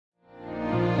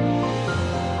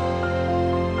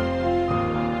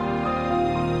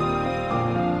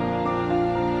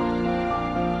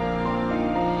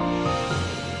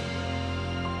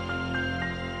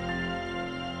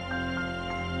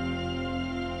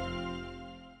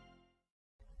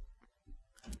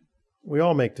we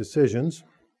all make decisions.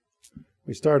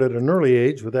 We start at an early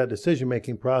age with that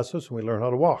decision-making process, and we learn how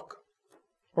to walk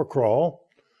or crawl,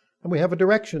 and we have a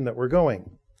direction that we're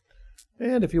going.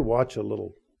 And if you watch a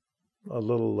little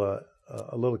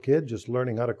kid just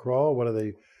learning how to crawl, what do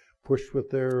they push with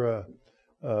their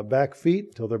back feet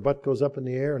until their butt goes up in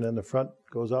the air, and then the front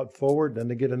goes out forward, then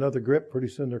they get another grip. Pretty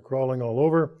soon they're crawling all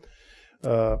over.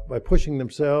 By pushing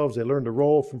themselves, they learn to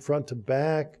roll from front to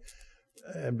back,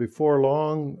 and before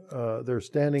long, they're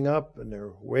standing up and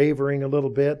they're wavering a little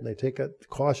bit, and they take a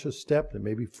cautious step, and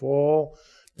maybe fall,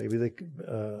 maybe they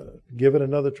give it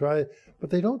another try, but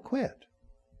they don't quit.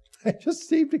 They just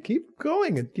seem to keep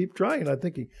going and keep trying. And I'm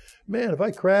thinking, man, if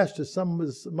I crashed as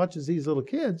much as these little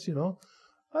kids,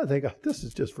 I think this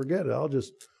is just forget it. I'll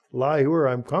just lie where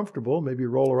I'm comfortable, maybe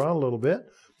roll around a little bit,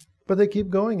 but they keep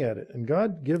going at it. And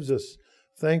God gives us,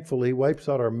 thankfully, wipes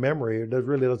out our memory. It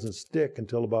really doesn't stick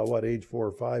until about, age 4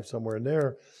 or 5, somewhere in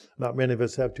there. Not many of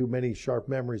us have too many sharp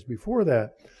memories before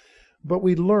that. But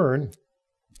we learn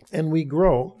and we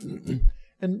grow.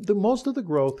 And most of the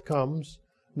growth comes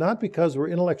not because we're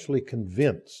intellectually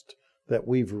convinced that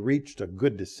we've reached a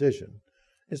good decision.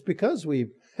 It's because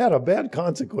we've had a bad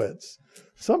consequence.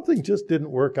 Something just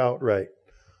didn't work out right.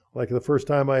 Like the first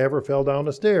time I ever fell down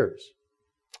the stairs.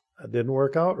 It didn't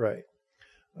work out right.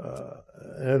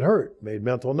 And it hurt. Made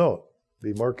mental note.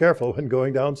 Be more careful when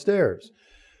going downstairs.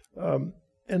 And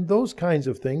those kinds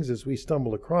of things, as we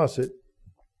stumble across it,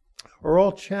 are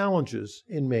all challenges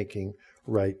in making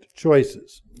right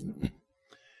choices.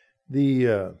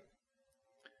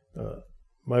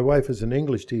 My wife is an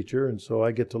English teacher, and so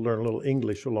I get to learn a little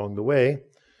English along the way,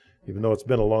 even though it's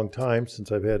been a long time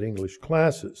since I've had English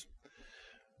classes.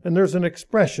 And there's an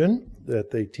expression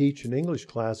that they teach in English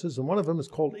classes, and one of them is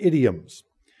called idioms.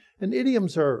 And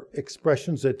idioms are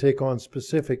expressions that take on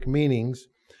specific meanings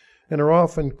and are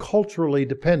often culturally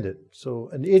dependent. So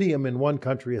an idiom in one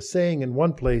country, a saying in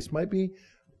one place, might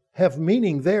have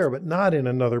meaning there, but not in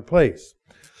another place.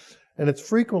 And it's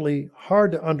frequently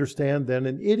hard to understand then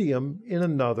an idiom in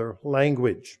another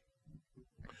language.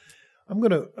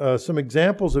 Some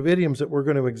examples of idioms that we're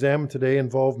going to examine today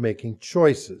involve making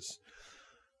choices.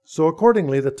 So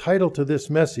accordingly, the title to this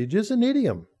message is an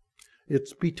idiom.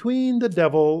 It's Between the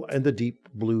Devil and the Deep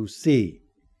Blue Sea.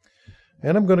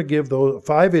 And I'm going to give those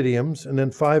 5 idioms and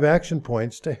then 5 action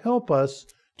points to help us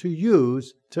to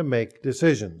use to make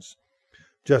decisions.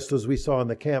 Just as we saw in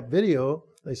the camp video,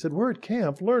 they said we're at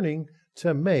camp learning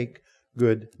to make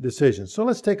good decisions. So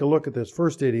let's take a look at this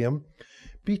first idiom,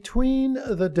 between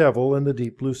the devil and the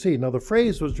deep blue sea. Now the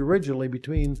phrase was originally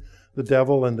between the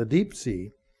devil and the deep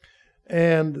sea,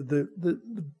 and the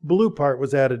blue part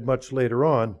was added much later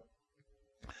on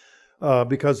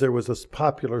because there was a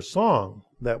popular song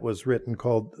that was written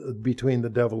called Between the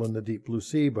Devil and the Deep Blue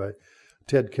Sea by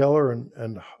Ted Keller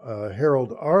and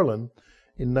Harold Arlen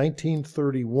in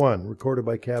 1931, recorded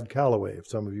by Cab Calloway, if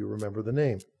some of you remember the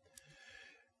name.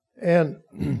 And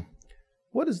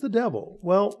what is the devil?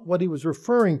 Well, what he was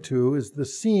referring to is the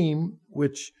seam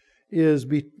which is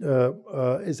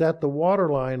at the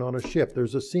waterline on a ship.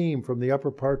 There's a seam from the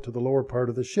upper part to the lower part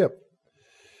of the ship.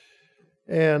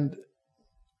 And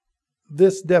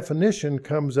this definition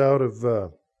comes out of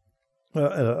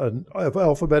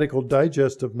alphabetical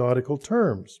digest of nautical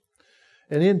terms.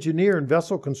 An engineer and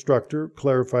vessel constructor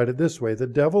clarified it this way: the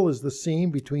devil is the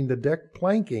seam between the deck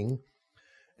planking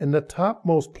and the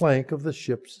topmost plank of the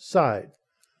ship's side.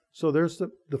 So there's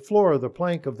the floor of the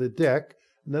plank of the deck,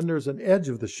 and then there's an edge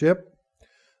of the ship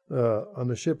on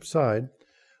the ship's side.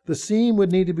 The seam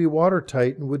would need to be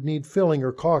watertight and would need filling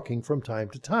or caulking from time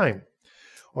to time.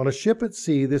 On a ship at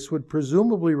sea, this would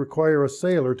presumably require a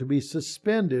sailor to be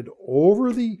suspended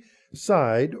over the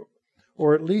side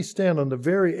or at least stand on the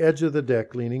very edge of the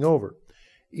deck leaning over.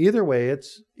 Either way,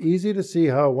 it's easy to see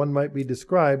how one might be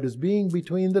described as being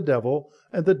between the devil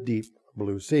and the deep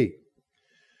blue sea.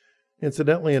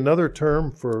 Incidentally, another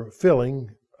term for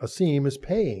filling a seam is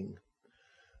paying.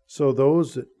 So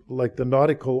those that, like the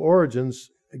nautical origins,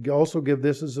 also give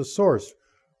this as a source.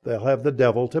 They'll have the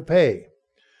devil to pay.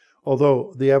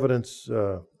 Although the evidence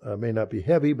may not be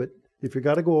heavy, but if you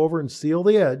got to go over and seal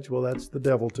the edge, well, that's the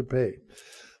devil to pay.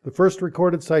 The first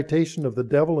recorded citation of the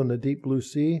devil in the deep blue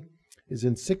sea is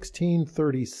in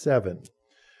 1637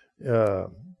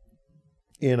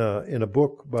 in a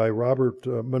book by Robert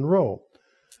Monroe.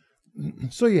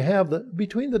 So you have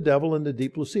between the devil and the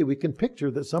deep blue sea. We can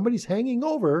picture that somebody's hanging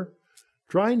over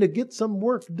trying to get some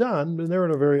work done, and they're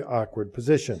in a very awkward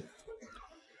position.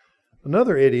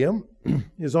 Another idiom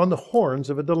is on the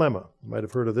horns of a dilemma. You might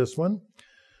have heard of this one.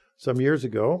 some years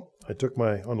ago,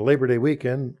 on a Labor Day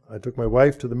weekend, I took my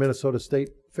wife to the Minnesota State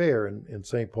Fair in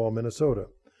St. Paul, Minnesota.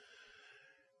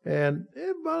 And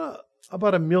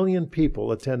about 1 million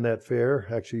people attend that fair.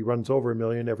 Actually runs over 1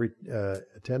 million every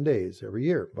 10 days, every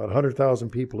year. About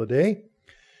 100,000 people a day.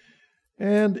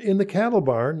 And in the cattle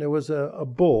barn, there was a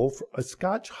bull, a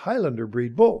Scotch Highlander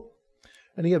breed bull.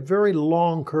 And he had very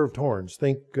long curved horns.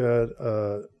 Think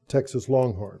Texas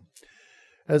Longhorn.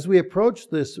 As we approached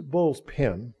this bull's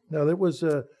pen, now there was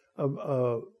a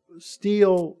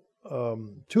steel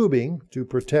tubing to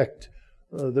protect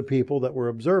the people that were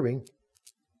observing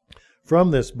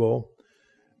from this bull.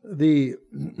 The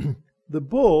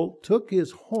bull took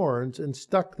his horns and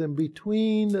stuck them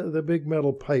between the big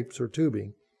metal pipes or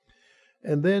tubing,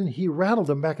 and then he rattled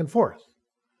them back and forth.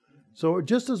 So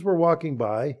just as we're walking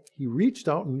by, he reached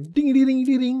out and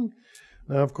ding-a-ding-ding-ding.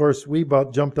 Now, of course, we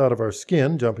about jumped out of our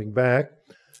skin, jumping back,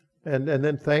 and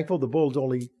then thankful the bull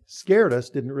only scared us,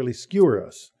 didn't really skewer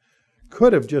us.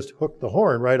 Could have just hooked the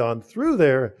horn right on through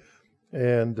there,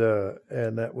 and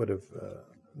that would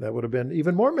have been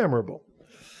even more memorable.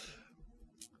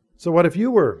 So what if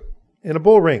you were in a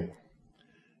bull ring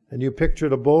and you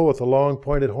pictured a bull with the long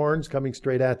pointed horns coming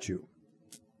straight at you?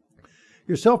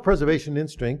 Your self-preservation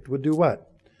instinct would do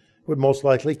what? Would most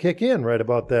likely kick in right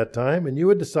about that time, and you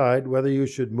would decide whether you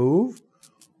should move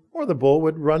or the bull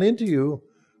would run into you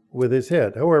with his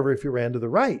head. However, if you ran to the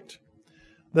right,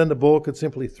 then the bull could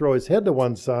simply throw his head to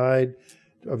one side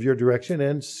of your direction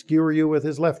and skewer you with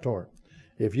his left horn.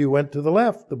 If you went to the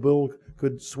left, the bull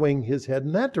could swing his head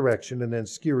in that direction and then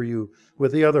skewer you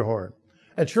with the other horn.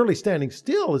 And surely standing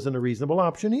still isn't a reasonable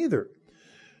option either.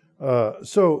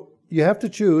 So you have to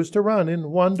choose to run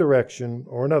in one direction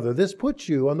or another. This puts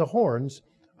you on the horns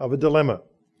of a dilemma.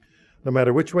 No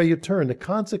matter which way you turn, the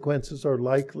consequences are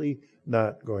likely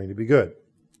not going to be good.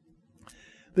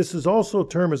 This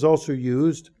term is also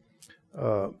used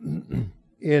as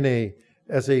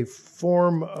a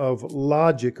form of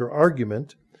logic or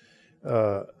argument.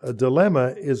 A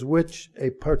dilemma is which a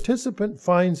participant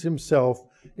finds himself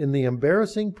in the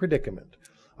embarrassing predicament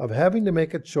of having to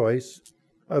make a choice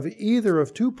of either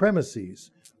of two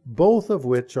premises, both of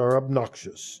which are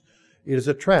obnoxious. It is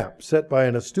a trap set by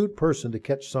an astute person to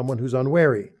catch someone who's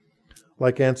unwary,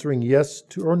 like answering yes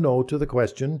or no to the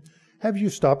question, "Have you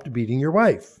stopped beating your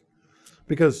wife?"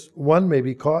 Because one may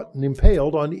be caught and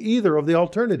impaled on either of the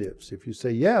alternatives. If you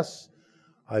say yes,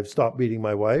 I've stopped beating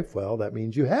my wife, well, that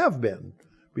means you have been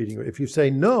beating her. If you say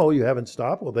no, you haven't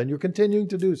stopped, well, then you're continuing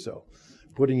to do so,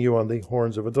 putting you on the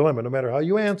horns of a dilemma. No matter how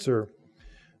you answer,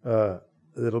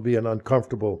 it'll be an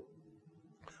uncomfortable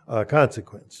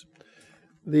consequence.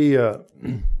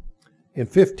 In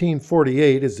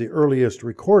 1548 is the earliest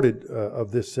recorded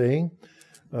of this saying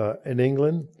in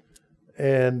England,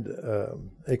 and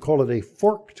they call it a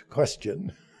forked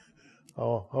question.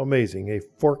 Oh, how amazing, a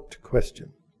forked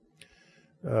question.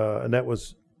 And that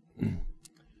was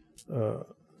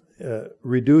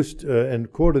reduced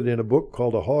and quoted in a book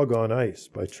called A Hog on Ice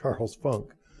by Charles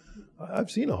Funk.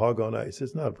 I've seen a hog on ice.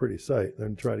 It's not a pretty sight. They're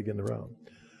trying to get around.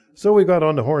 So we got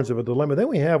on the horns of a dilemma. Then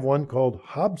we have one called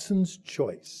Hobson's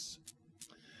choice.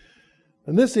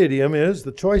 And this idiom is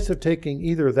the choice of taking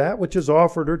either that which is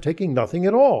offered or taking nothing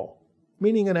at all,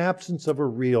 meaning an absence of a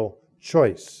real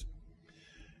choice.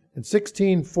 In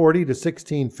 1640 to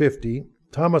 1650,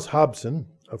 Thomas Hobson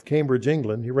of Cambridge,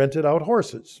 England, he rented out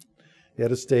horses. He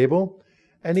had a stable,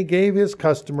 and he gave his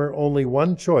customer only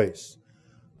one choice: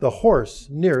 the horse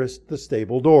nearest the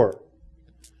stable door.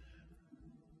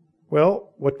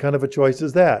 Well, what kind of a choice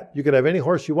is that? You could have any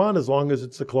horse you want as long as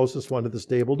it's the closest one to the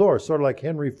stable door. Sort of like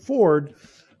Henry Ford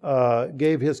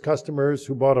gave his customers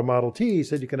who bought a Model T, he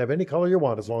said you can have any color you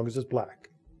want as long as it's black.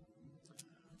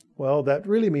 Well, that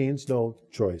really means no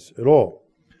choice at all.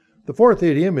 The fourth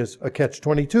idiom is a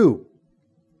catch-22.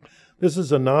 This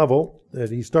is a novel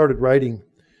that he started writing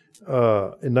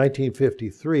in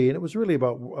 1953, and it was really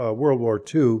about World War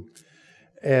II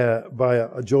by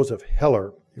Joseph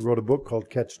Heller. He wrote a book called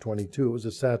Catch-22. It was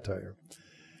a satire.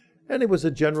 And it was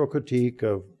a general critique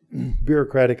of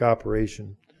bureaucratic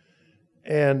operation.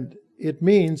 And it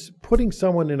means putting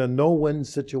someone in a no-win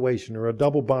situation or a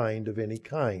double bind of any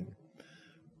kind.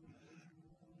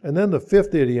 And then the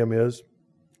fifth idiom is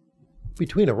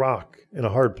between a rock and a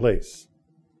hard place.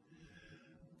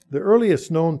 The earliest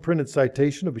known printed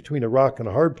citation of between a rock and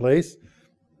a hard place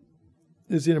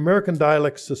is the American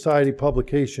Dialects Society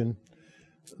publication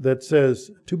that says,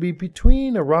 to be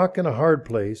between a rock and a hard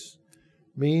place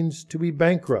means to be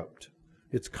bankrupt.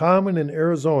 It's common in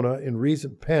Arizona, in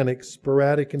recent panics,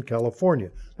 sporadic in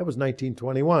California. That was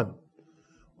 1921.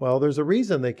 Well, there's a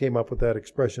reason they came up with that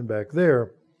expression back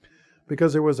there,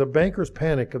 because there was a banker's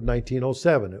panic of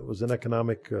 1907. It was an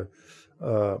economic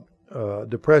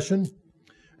depression,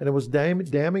 and it was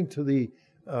damning to the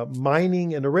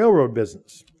mining and the railroad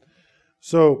business.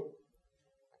 So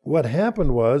what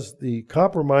happened was the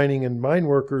copper mining and mine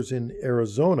workers in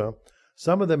Arizona,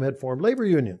 some of them had formed labor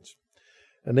unions,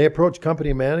 and they approached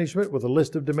company management with a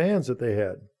list of demands that they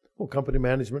had. Well, company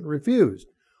management refused.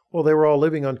 Well, they were all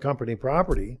living on company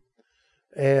property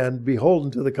and beholden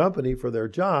to the company for their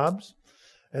jobs.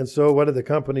 And so what did the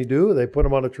company do? They put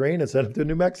them on a train and sent them to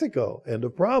New Mexico. End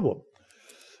of problem.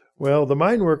 Well, the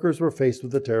mine workers were faced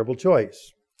with a terrible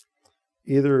choice.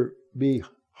 Either be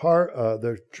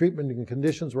their treatment and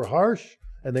conditions were harsh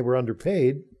and they were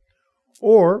underpaid,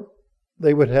 or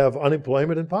they would have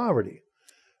unemployment and poverty.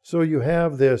 So you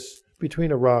have this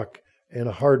between a rock and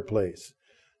a hard place.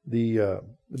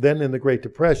 Then in the Great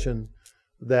Depression,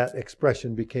 that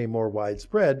expression became more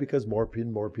widespread because more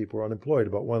people were unemployed,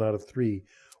 about 1 out of 3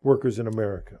 workers in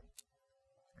America.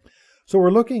 So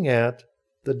we're looking at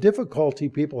the difficulty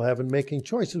people have in making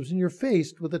choices when you're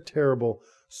faced with a terrible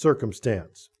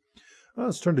circumstance.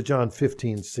 Let's turn to John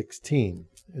 15:16.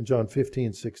 In John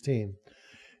 15:16,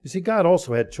 you see, God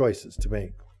also had choices to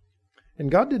make.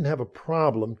 And God didn't have a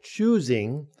problem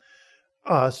choosing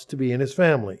us to be in his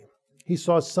family. He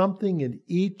saw something in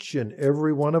each and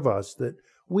every one of us that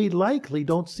we likely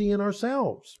don't see in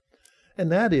ourselves.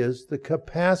 And that is the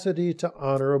capacity to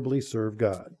honorably serve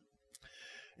God.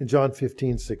 In John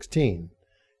 15:16,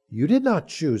 you did not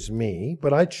choose me,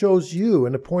 but I chose you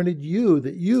and appointed you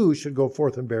that you should go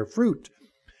forth and bear fruit,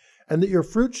 and that your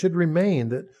fruit should remain,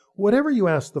 that whatever you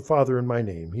ask the Father in my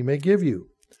name, he may give you.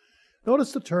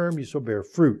 Notice the term, you shall bear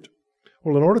fruit.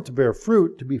 Well, in order to bear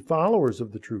fruit, to be followers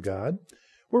of the true God,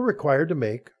 we're required to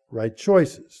make right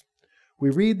choices. We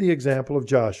read the example of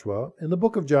Joshua in the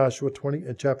book of Joshua,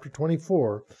 chapter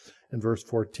 24 and verse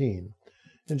 14.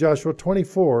 In Joshua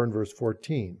 24 and verse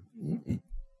 14.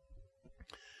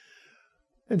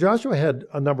 And Joshua had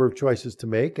a number of choices to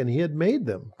make, and he had made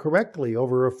them correctly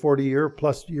over a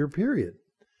 40-year-plus-year period.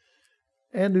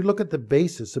 And we look at the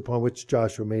basis upon which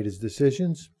Joshua made his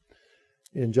decisions.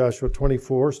 In Joshua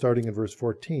 24, starting in verse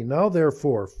 14, now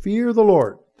therefore, fear the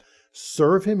Lord,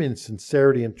 serve him in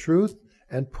sincerity and truth,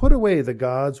 and put away the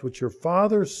gods which your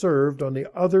fathers served on the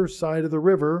other side of the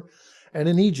river and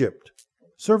in Egypt.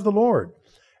 Serve the Lord.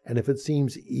 And if it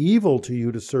seems evil to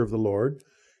you to serve the Lord,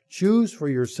 choose for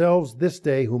yourselves this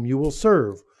day whom you will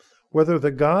serve, whether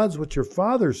the gods which your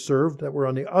fathers served that were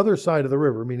on the other side of the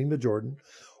river, meaning the Jordan,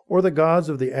 or the gods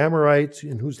of the Amorites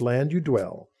in whose land you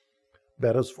dwell.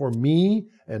 But as for me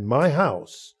and my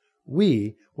house,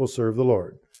 we will serve the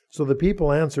Lord. So the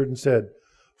people answered and said,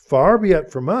 far be it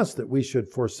from us that we should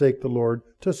forsake the Lord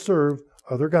to serve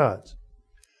other gods.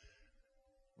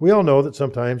 We all know that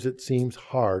sometimes it seems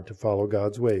hard to follow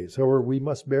God's ways. However, we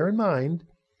must bear in mind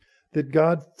that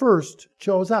God first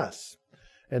chose us,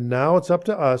 and now it's up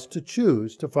to us to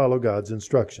choose to follow God's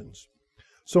instructions.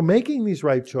 So making these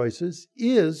right choices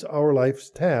is our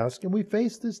life's task, and we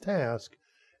face this task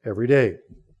every day.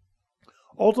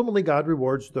 Ultimately, God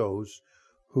rewards those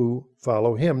who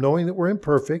follow him, knowing that we're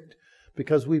imperfect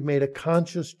because we've made a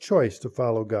conscious choice to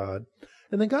follow God.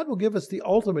 And then God will give us the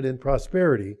ultimate in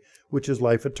prosperity, which is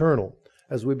life eternal,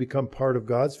 as we become part of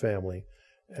God's family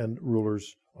and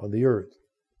rulers on the earth.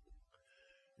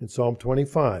 In Psalm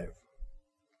 25,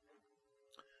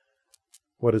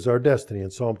 what is our destiny?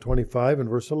 In Psalm 25 and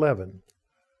verse 11,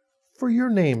 for your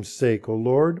name's sake, O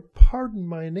Lord, pardon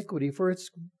my iniquity, for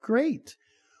it's great.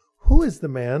 Who is the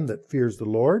man that fears the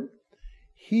Lord?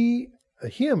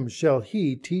 Him shall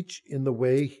he teach in the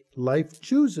way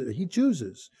he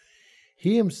chooses.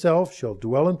 He himself shall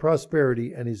dwell in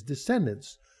prosperity, and his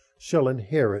descendants shall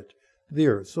inherit the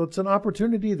earth. So it's an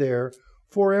opportunity there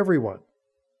for everyone.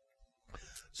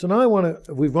 So now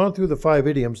we've gone through the 5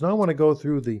 idioms. Now I want to go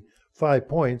through the 5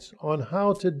 points on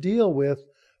how to deal with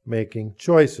making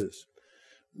choices.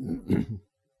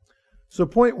 So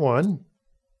point 1,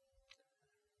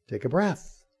 take a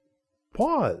breath.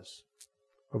 Pause.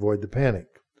 Avoid the panic.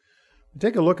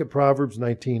 Take a look at Proverbs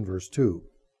 19, verse 2.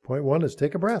 Point 1 is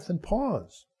take a breath and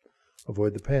pause.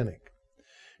 Avoid the panic.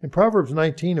 In Proverbs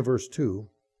 19 and verse 2,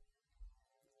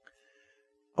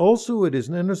 also it is,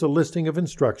 and there's a listing of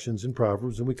instructions in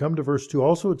Proverbs, and we come to verse 2.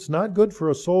 Also, it's not good for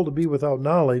a soul to be without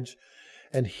knowledge,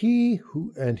 and he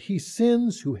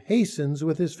sins who hastens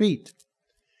with his feet.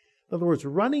 In other words,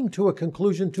 running to a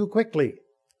conclusion too quickly.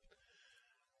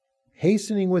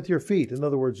 Hastening with your feet. In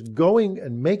other words, going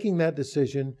and making that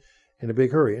decision in a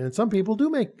big hurry. And some people do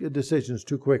make decisions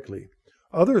too quickly.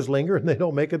 Others linger and they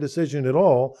don't make a decision at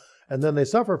all, and then they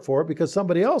suffer for it because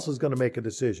somebody else is going to make a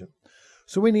decision.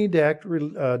 So we need to act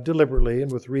deliberately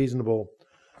and with reasonable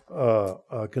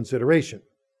consideration.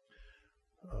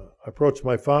 I approached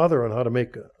my father on how to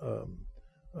make,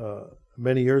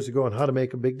 many years ago, on how to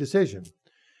make a big decision.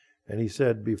 And he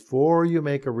said, before you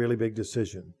make a really big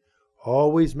decision,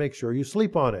 always make sure you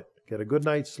sleep on it. Get a good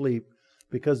night's sleep,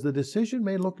 because the decision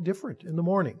may look different in the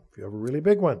morning if you have a really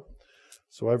big one.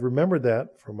 So I've remembered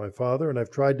that from my father, and I've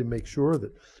tried to make sure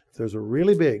that if there's a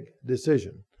really big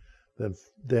decision,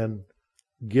 then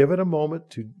give it a moment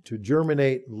to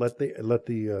germinate and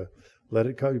let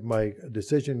it come, my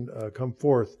decision come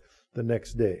forth the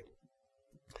next day.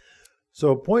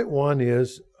 So point one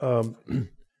is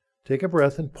take a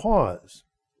breath and pause.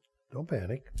 Don't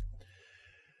panic.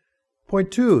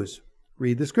 Point two is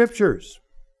read the scriptures.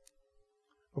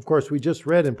 Of course, we just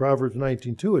read in Proverbs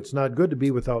 19:2, it's not good to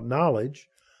be without knowledge.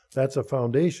 That's a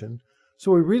foundation.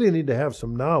 So we really need to have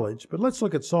some knowledge. But let's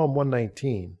look at Psalm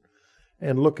 119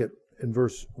 and look at in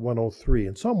verse 103.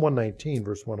 In Psalm 119,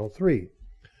 verse 103,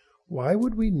 why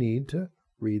would we need to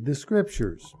read the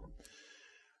scriptures?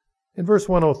 In verse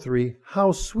 103,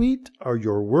 how sweet are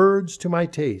your words to my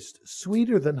taste,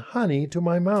 sweeter than honey to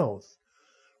my mouth.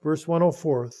 Verse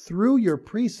 104, through your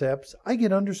precepts I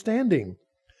get understanding.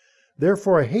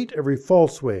 Therefore I hate every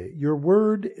false way. Your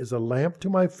word is a lamp to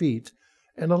my feet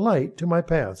and a light to my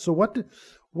path. So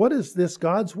what is this?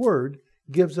 God's word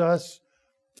gives us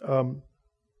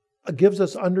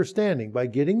understanding. By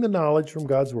getting the knowledge from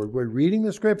God's word, by reading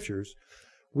the scriptures,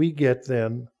 we get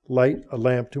then light, a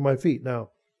lamp to my feet.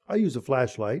 Now, I use a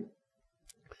flashlight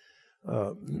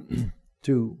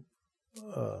to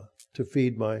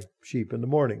feed my sheep in the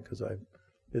morning because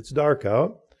it's dark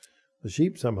out. The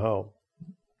sheep somehow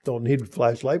don't need a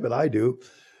flashlight, but I do.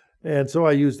 And so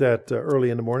I use that early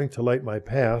in the morning to light my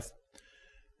path.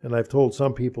 And I've told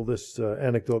some people this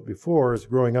anecdote before, is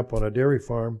growing up on a dairy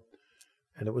farm,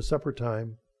 and it was supper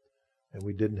time, and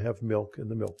we didn't have milk in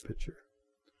the milk pitcher.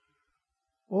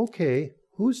 Okay,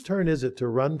 whose turn is it to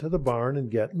run to the barn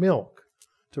and get milk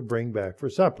to bring back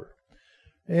for supper?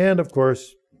 And of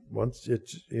course, once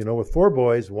it's, with 4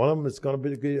 boys, one of them is going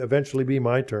to eventually be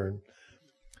my turn.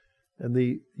 And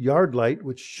the yard light,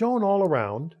 which shone all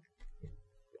around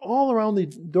the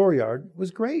dooryard, was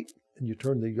great. And you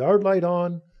turn the yard light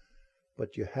on,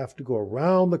 but you have to go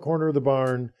around the corner of the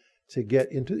barn to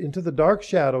get into the dark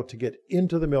shadow to get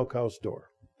into the milk house door.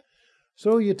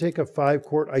 So you take a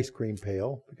 5-quart ice cream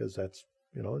pail, because that's,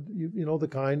 the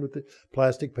kind with the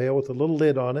plastic pail with a little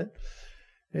lid on it,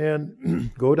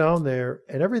 and go down there,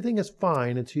 and everything is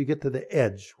fine until you get to the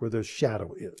edge where the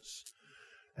shadow is.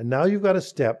 And now you've got to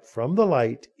step from the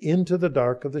light into the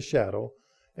dark of the shadow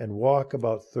and walk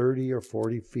about 30 or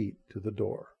 40 feet to the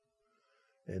door.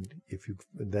 And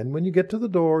then when you get to the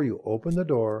door, you open the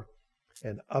door,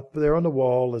 and up there on the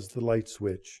wall is the light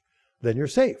switch. Then you're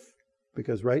safe,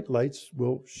 because lights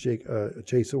will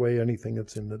chase away anything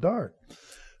that's in the dark.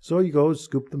 So you go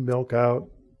scoop the milk out,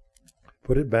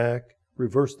 put it back,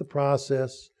 reverse the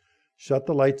process, shut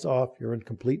the lights off. You're in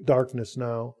complete darkness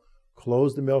now.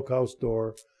 Close the milk house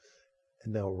door.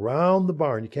 And now around the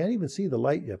barn, you can't even see the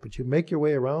light yet, but you make your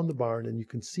way around the barn and you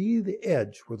can see the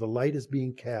edge where the light is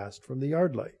being cast from the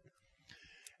yard light.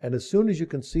 And as soon as you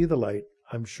can see the light,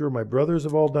 I'm sure my brothers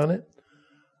have all done it,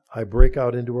 I break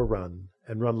out into a run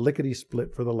and run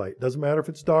lickety-split for the light. Doesn't matter if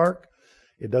it's dark.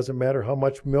 It doesn't matter how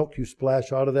much milk you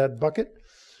splash out of that bucket.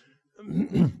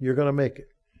 You're going to make it.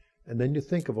 And then you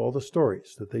think of all the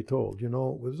stories that they told.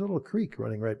 There's a little creek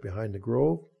running right behind the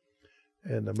grove.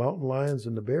 And the mountain lions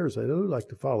and the bears, they do like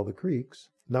to follow the creeks.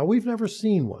 Now, we've never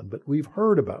seen one, but we've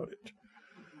heard about it.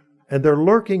 And they're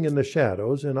lurking in the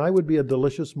shadows, and I would be a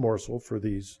delicious morsel for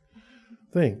these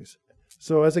things.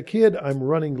 So as a kid, I'm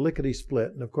running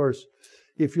lickety-split. And of course,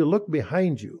 if you look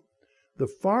behind you, the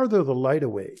farther the light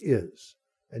away is,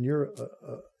 and you're,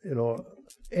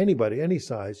 anybody, any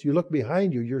size, you look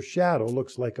behind you, your shadow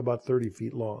looks like about 30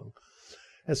 feet long.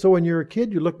 And so when you're a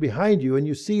kid, you look behind you and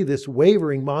you see this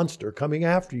wavering monster coming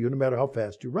after you no matter how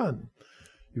fast you run.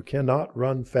 You cannot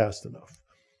run fast enough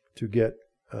to get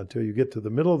until you get to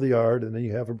the middle of the yard, and then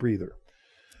you have a breather.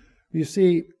 You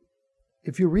see,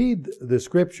 if you read the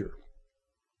scripture,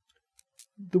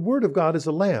 the word of God is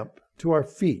a lamp to our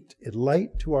feet, a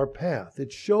light to our path.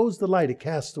 It shows the light, it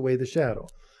casts away the shadow.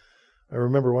 I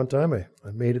remember one time I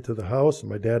made it to the house, and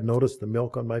my dad noticed the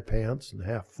milk on my pants and a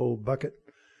half-full bucket.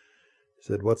 He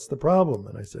said, "What's the problem?"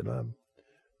 And I said, "I'm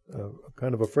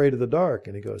kind of afraid of the dark."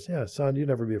 And he goes, "Yeah, son, you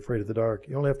never be afraid of the dark.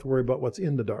 You only have to worry about what's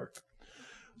in the dark."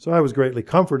 So I was greatly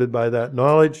comforted by that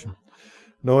knowledge,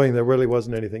 knowing there really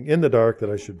wasn't anything in the dark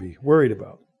that I should be worried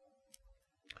about.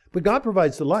 But God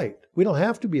provides the light. We don't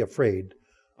have to be afraid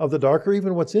of the dark or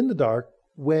even what's in the dark,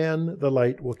 when the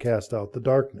light will cast out the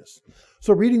darkness.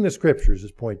 So reading the scriptures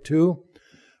is point 2.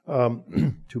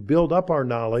 To build up our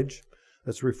knowledge,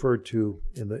 that's referred to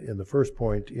in the first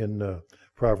point in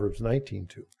Proverbs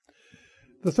 19:2.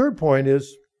 The third point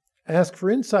is ask for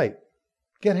insight.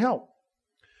 Get help.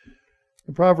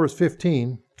 In Proverbs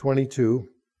 15:22,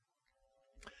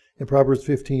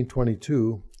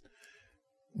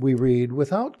 we read,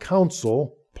 "Without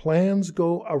counsel, plans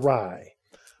go awry,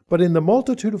 but in the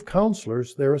multitude of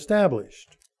counselors, they're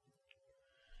established."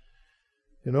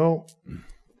 You know,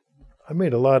 I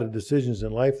made a lot of decisions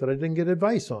in life that I didn't get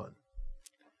advice on.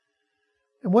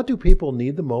 And what do people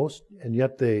need the most, and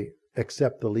yet they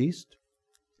accept the least?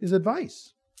 Is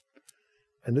advice.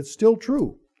 And it's still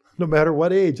true, no matter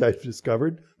what age I've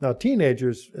discovered. Now,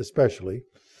 teenagers especially,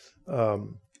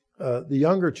 the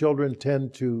younger children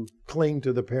tend to cling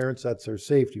to the parents. That's their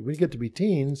safety. When you get to be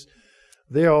teens,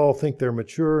 they all think they're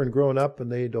mature and grown up,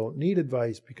 and they don't need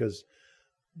advice because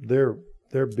they're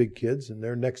big kids and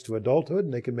they're next to adulthood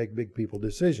and they can make big people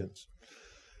decisions.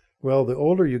 Well, the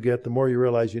older you get, the more you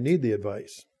realize you need the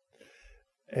advice.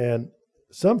 And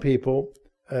some people,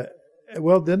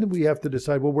 then we have to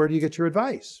decide, well, where do you get your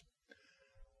advice?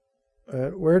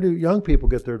 Where do young people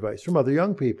get their advice? From other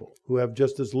young people who have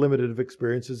just as limited of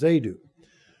experience as they do.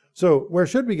 So where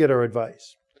should we get our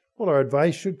advice? Well, our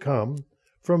advice should come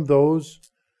from those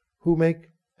who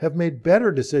have made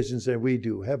better decisions than we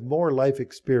do, have more life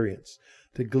experience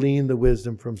to glean the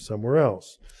wisdom from somewhere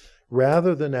else,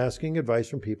 rather than asking advice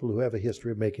from people who have a history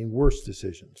of making worse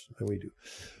decisions than we do.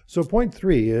 So point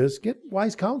 3 is get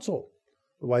wise counsel.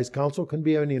 The wise counsel can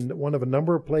be in one of a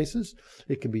number of places.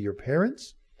 It can be your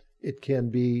parents. It can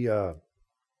be a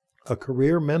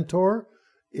career mentor.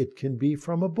 It can be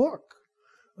from a book.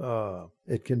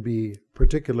 It can be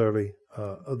particularly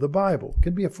the Bible. It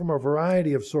can be from a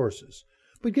variety of sources.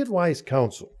 But get wise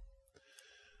counsel.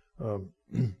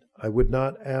 I would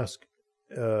not ask,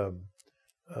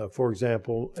 for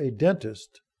example, a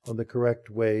dentist on the correct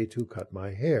way to cut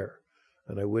my hair.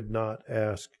 And I would not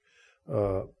ask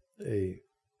a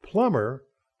plumber,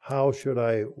 how should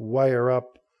I wire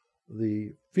up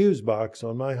the fuse box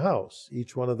on my house?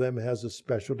 Each one of them has a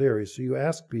special area. So you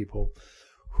ask people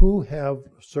who have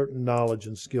certain knowledge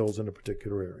and skills in a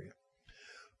particular area.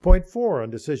 Point 4 on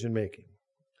decision making.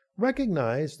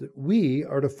 Recognize that we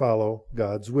are to follow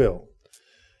God's will.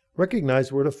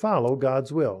 Recognize we're to follow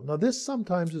God's will. Now, this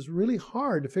sometimes is really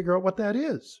hard to figure out what that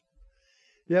is.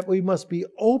 Yet we must be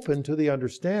open to the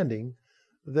understanding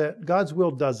that God's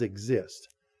will does exist.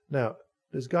 Now,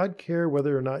 does God care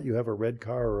whether or not you have a red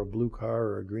car or a blue car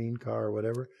or a green car or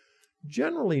whatever?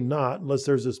 Generally not, unless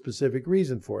there's a specific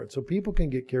reason for it. So people can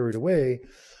get carried away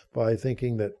by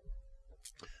thinking that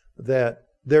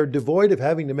they're devoid of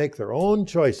having to make their own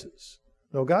choices.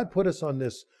 No, God put us on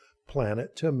this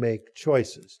planet to make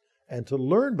choices and to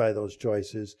learn by those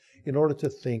choices in order to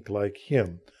think like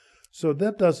Him. So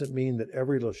that doesn't mean that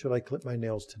should I clip my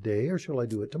nails today or shall I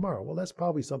do it tomorrow? Well, that's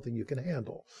probably something you can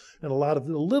handle. And a lot of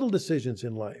the little decisions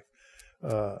in life.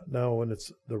 Now, when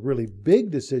it's the really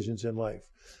big decisions in life,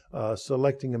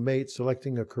 selecting a mate,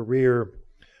 selecting a career,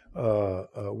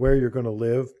 where you're going to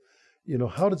live,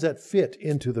 how does that fit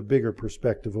into the bigger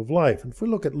perspective of life? And if we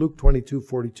look at Luke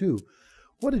 22:42,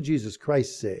 what did Jesus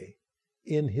Christ say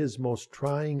in His most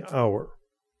trying hour?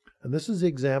 And this is the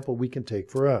example we can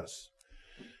take for us.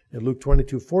 In Luke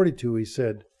 22:42, He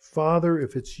said, "Father,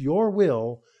 if it's your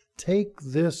will, take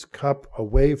this cup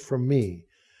away from me.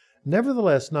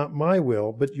 Nevertheless, not my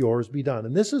will, but yours be done."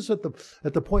 And this is at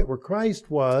the point where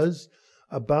Christ was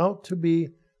about to be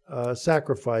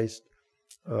sacrificed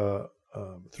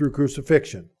through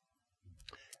crucifixion.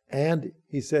 And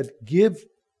He said, give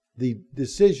the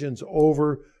decisions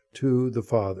over to the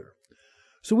Father.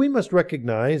 So we must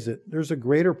recognize that there's a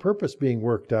greater purpose being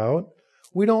worked out.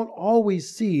 We don't always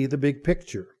see the big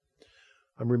picture.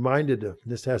 I'm reminded of,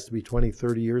 this has to be 20,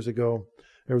 30 years ago,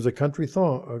 there was a country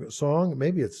song,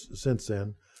 maybe it's since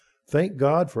then, "Thank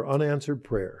God for Unanswered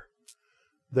Prayer."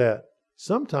 That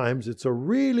sometimes it's a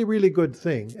really, really good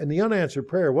thing, and the unanswered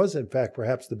prayer was in fact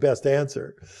perhaps the best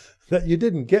answer, that you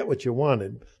didn't get what you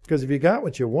wanted, because if you got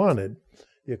what you wanted,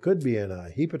 you could be in a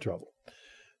heap of trouble.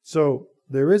 So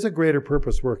there is a greater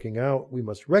purpose working out. We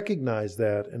must recognize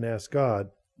that and ask God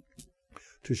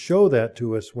to show that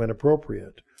to us when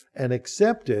appropriate, and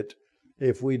accept it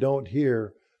if we don't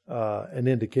hear an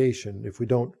indication, if we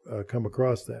don't come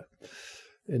across that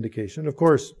indication. Of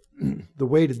course, the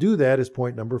way to do that is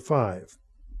point number 5.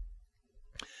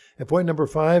 And point number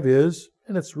 5 is,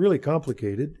 and it's really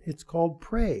complicated, it's called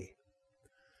pray.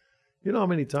 You know how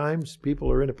many times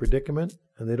people are in a predicament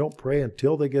and they don't pray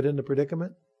until they get in the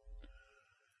predicament?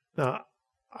 Now,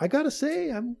 I got to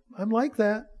say, I'm like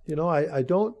that.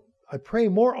 I pray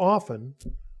more often,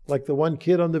 like the one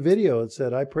kid on the video that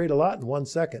said, I prayed a lot in 1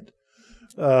 second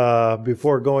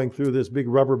before going through this big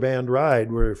rubber band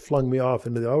ride where it flung me off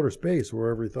into the outer space,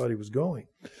 wherever he thought he was going.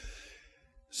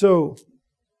 So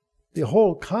the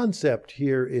whole concept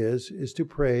here is to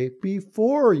pray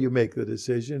before you make the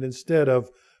decision instead of,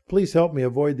 please help me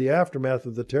avoid the aftermath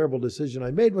of the terrible decision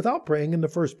I made without praying in the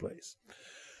first place.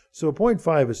 So point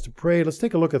 5 is to pray. Let's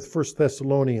take a look at 1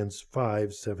 Thessalonians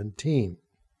 5:17. I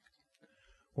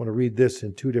want to read this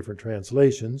in 2 different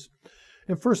translations.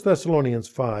 In 1 Thessalonians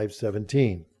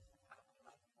 5:17.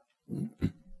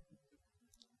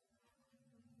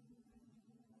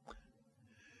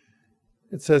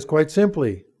 It says quite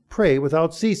simply, pray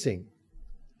without ceasing.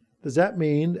 Does that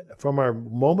mean from our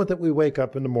moment that we wake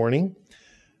up in the morning,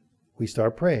 we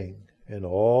start praying? And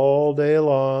all day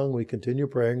long, we continue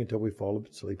praying until we fall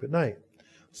asleep at night.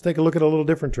 Let's take a look at a little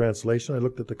different translation. I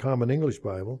looked at the Common English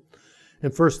Bible. In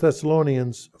 1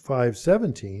 Thessalonians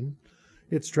 5:17,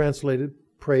 it's translated,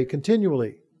 pray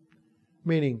continually,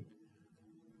 meaning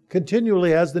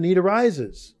continually as the need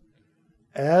arises,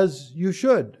 as you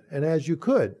should and as you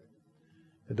could.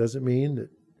 It doesn't mean that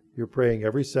you're praying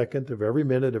every second of every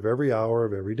minute of every hour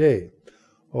of every day,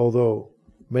 although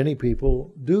many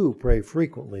people do pray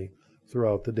frequently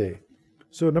throughout the day.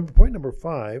 So point number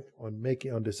 5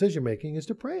 on decision making is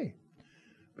to pray,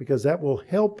 because that will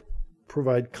help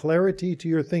provide clarity to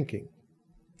your thinking.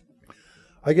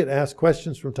 I get asked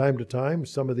questions from time to time.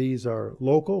 Some of these are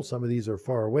local, some of these are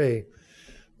far away.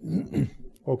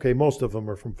 Okay, most of them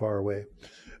are from far away.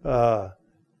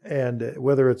 And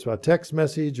whether it's a text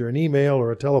message or an email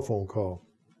or a telephone call.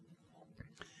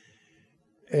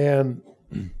 And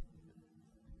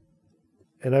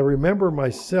I remember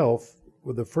myself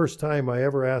with the first time I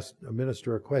ever asked a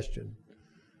minister a question.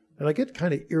 And I get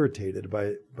kind of irritated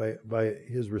by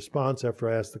his response after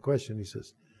I asked the question. He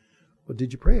says, well,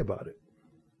 did you pray about it?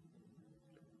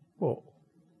 Well,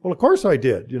 of course I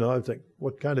did. I was like,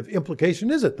 what kind of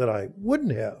implication is it that I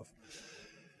wouldn't have?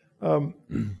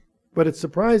 But it's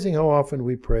surprising how often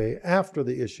we pray after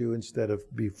the issue instead of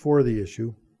before the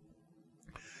issue.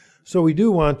 So we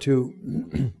do want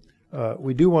to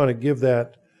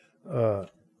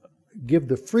give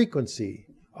the frequency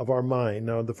of our mind.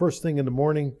 Now, the first thing in the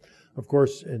morning, of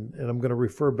course, and I'm going to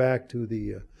refer back to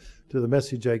the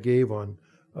message I gave on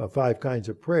 5 kinds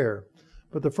of prayer.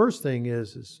 But the first thing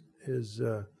is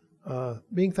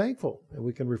being thankful, and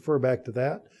we can refer back to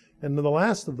that. And then the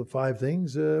last of the 5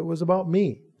 things was about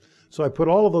me. So I put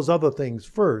all of those other things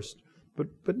first,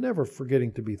 but never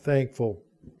forgetting to be thankful.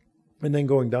 And then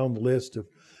going down the list of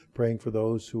praying for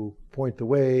those who point the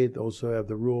way, those who have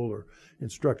the rule or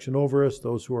instruction over us,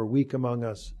 those who are weak among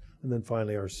us, and then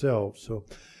finally ourselves.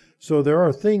 So there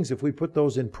are things, if we put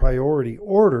those in priority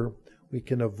order, we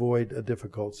can avoid a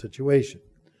difficult situation.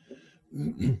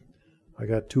 I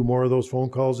got 2 more of those phone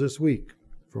calls this week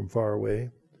from far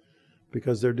away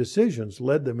because their decisions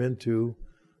led them into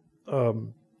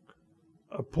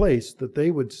a place that they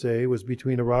would say was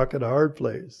between a rock and a hard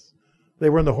place. They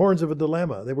were in the horns of a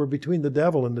dilemma. They were between the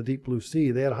devil and the deep blue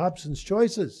sea. They had Hobson's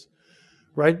choices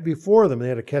right before them. They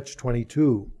had a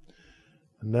catch-22.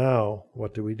 And now,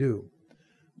 what do we do?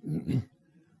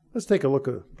 Let's take a look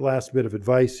at the last bit of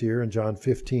advice here in John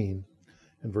 15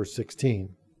 and verse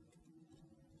 16.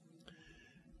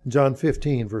 John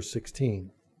 15, verse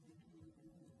 16.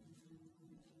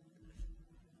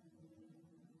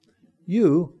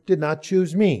 You did not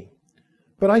choose me,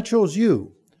 but I chose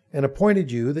you and appointed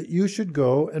you that you should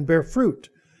go and bear fruit,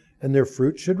 and their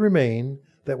fruit should remain,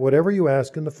 that whatever you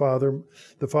ask in the Father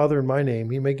in my name,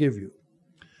 he may give you.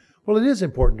 Well, it is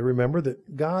important to remember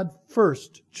that God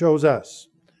first chose us,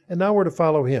 and now we're to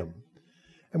follow him.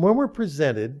 And when we're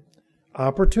presented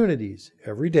opportunities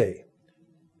every day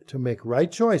to make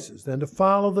right choices, then to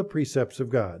follow the precepts of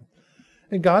God,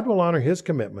 and God will honor his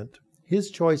commitment, his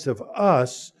choice of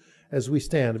us, as we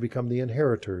stand to become the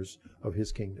inheritors of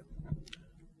his kingdom.